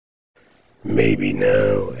Maybe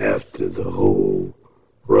now, after the whole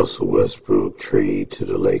Russell Westbrook trade to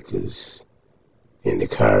the Lakers and the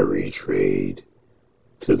Kyrie trade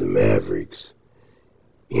to the Mavericks,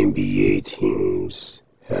 NBA teams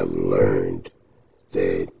have learned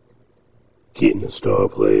that getting a star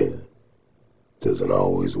player doesn't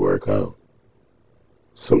always work out.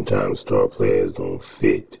 Sometimes star players don't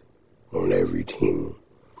fit on every team.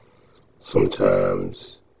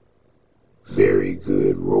 Sometimes very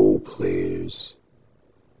good role players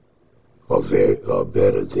are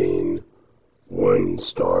better than one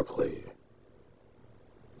star player,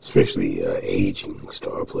 especially an aging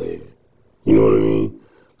star player. You know what I mean?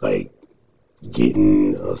 Like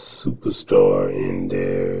getting a superstar in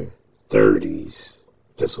their 30s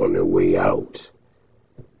that's on their way out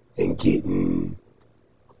and getting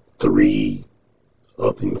three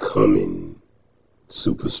up and coming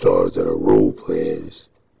superstars that are role players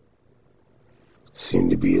seem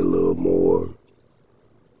to be a little more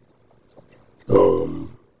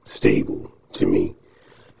stable to me,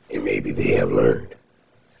 and maybe they have learned.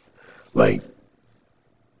 Like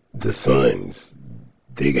the Suns,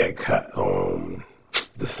 they got Kevin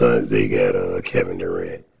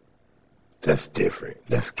Durant. That's different.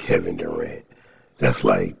 That's Kevin Durant. That's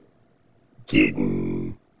like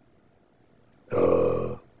getting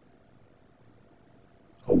a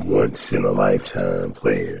once in a lifetime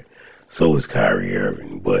player. So is Kyrie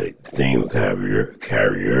Irving, but the thing with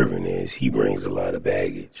Kyrie Irving is he brings a lot of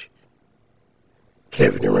baggage.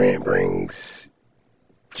 Kevin Durant brings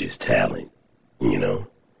just talent, you know.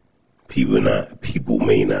 People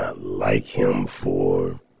may not like him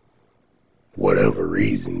for whatever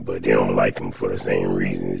reason, but they don't like him for the same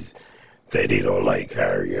reasons that they don't like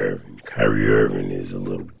Kyrie Irving. Kyrie Irving is a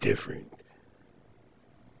little different.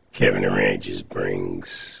 Kevin Durant just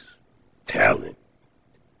brings talent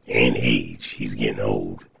and age. He's getting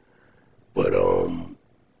old. But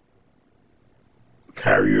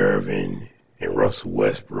Kyrie Irving and Russell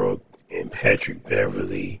Westbrook and Patrick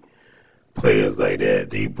Beverly, players like that,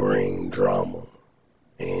 they bring drama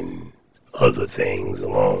and other things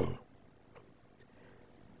along.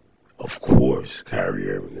 Of course, Kyrie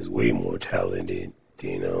Irving is way more talented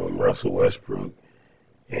than Russell Westbrook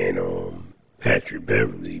and Patrick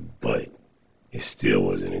Beverly, but it still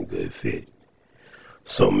wasn't a good fit.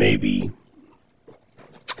 So maybe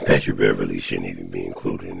Patrick Beverly shouldn't even be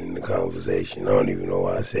included in the conversation. I don't even know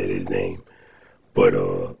why I said his name. But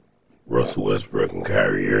Russell Westbrook and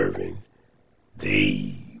Kyrie Irving,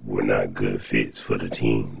 they were not good fits for the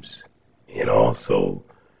teams. And also,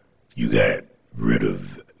 you got rid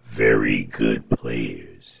of very good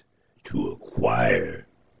players to acquire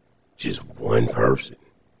just one person,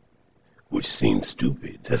 which seems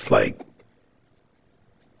stupid. That's like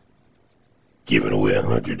giving away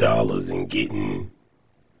 $100 and getting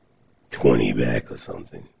 20 back or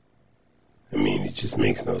something. I mean, it just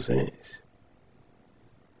makes no sense.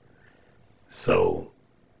 So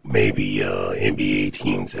maybe NBA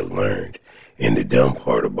teams have learned. And the dumb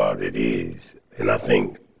part about it is, and I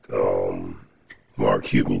think Mark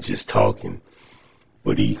Cuban just talking,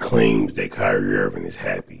 but he claims that Kyrie Irving is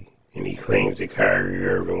happy. And he claims that Kyrie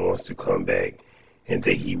Irving wants to come back and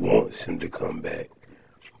that he wants him to come back.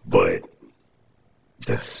 But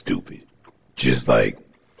that's stupid. Just like,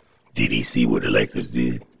 did he see what the Lakers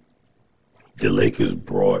did? The Lakers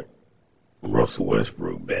brought Russell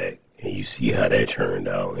Westbrook back, and you see how that turned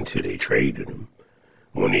out until they traded him.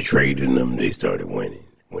 When they traded him, they started winning.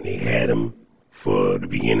 When they had him for the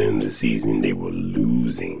beginning of the season, they were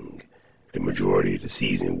losing the majority of the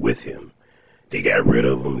season with him. They got rid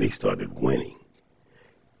of him, they started winning.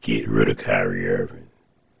 Get rid of Kyrie Irving.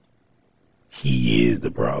 He is the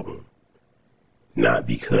problem. Not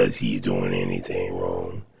because he's doing anything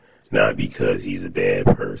wrong. Not because he's a bad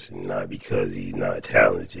person. Not because he's not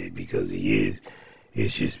talented. Because he is.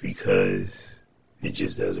 It's just because it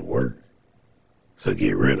just doesn't work. So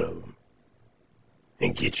get rid of him.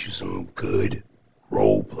 And get you some good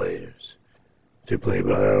role players to play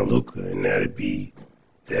behind Luka. And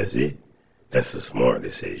that's it. That's a smart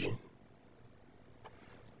decision.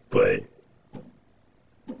 But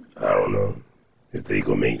I don't know if they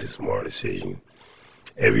gonna make the smart decision.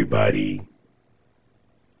 Everybody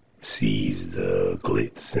sees the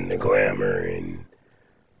glitz and the glamour and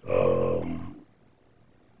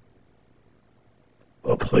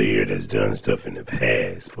a player that's done stuff in the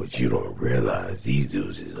past, but you don't realize these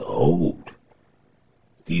dudes is old.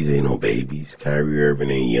 These ain't no babies. Kyrie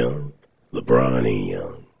Irving ain't young. LeBron ain't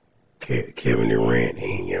young. Kevin Durant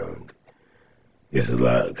ain't young. It's a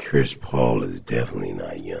lot. Chris Paul is definitely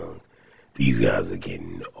not young. These guys are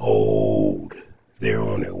getting old. They're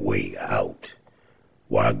on their way out.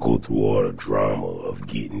 Why go through all the drama of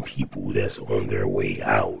getting people that's on their way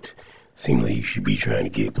out? Seems like you should be trying to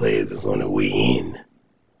get players that's on their way in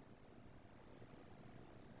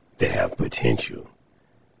that have potential.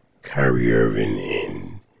 Kyrie Irving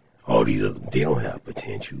and all these other, they don't have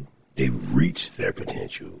potential. They've reached their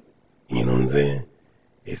potential. You know what I'm saying?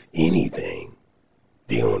 If anything,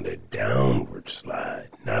 they on the downward slide,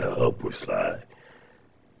 not an upward slide.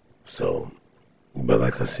 So, but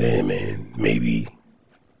like I said, man, maybe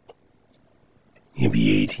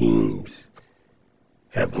NBA teams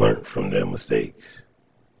have learned from their mistakes.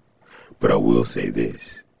 But I will say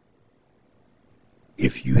this.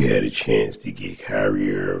 If you had a chance to get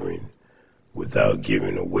Kyrie Irving without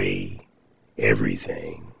giving away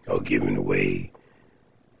everything or giving away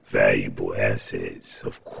valuable assets,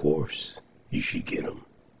 of course you should get him.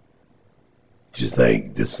 Just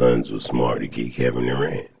like the Suns were smart to get Kevin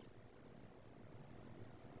Durant.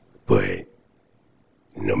 But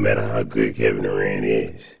no matter how good Kevin Durant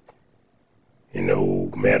is, and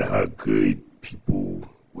no matter how good people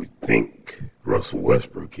would think Russell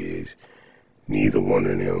Westbrook is, neither one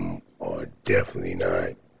of them are definitely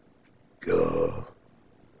no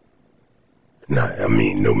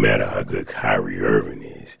matter how good Kyrie Irving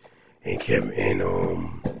is and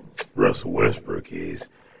Russell Westbrook is,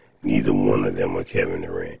 neither one of them are Kevin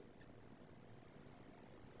Durant.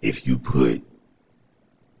 If you put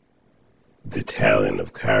the talent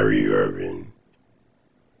of Kyrie Irving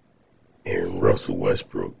and Russell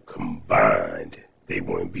Westbrook combined, they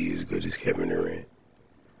wouldn't be as good as Kevin Durant.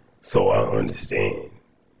 So I understand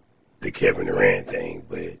the Kevin Durant thing,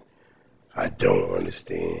 but I don't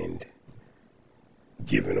understand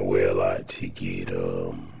giving away a lot to get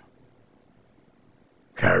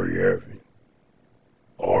Kyrie Irving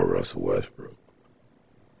or Russell Westbrook.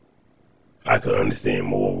 I could understand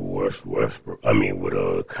more with with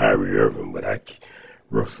Kyrie Irving, but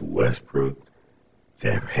Russell Westbrook,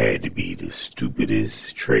 that had to be the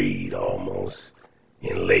stupidest trade almost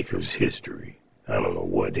in Lakers history. I don't know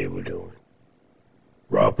what they were doing.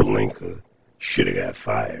 Rob Pelinka should have got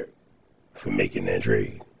fired for making that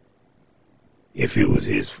trade. If it was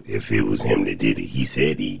him that did it, he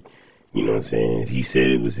said you know what I'm saying? He said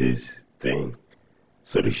it was his thing.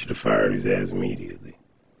 So they should have fired his ass immediately.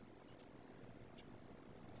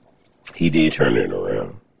 He did turn it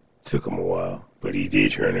around. Took him a while, but he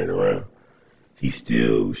did turn it around. He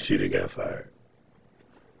still should have got fired.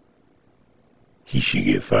 He should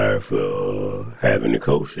get fired for having the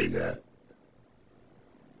coach they got.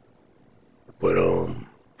 But we'll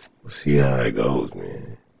see how it goes,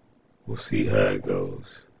 man. We'll see how it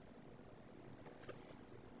goes.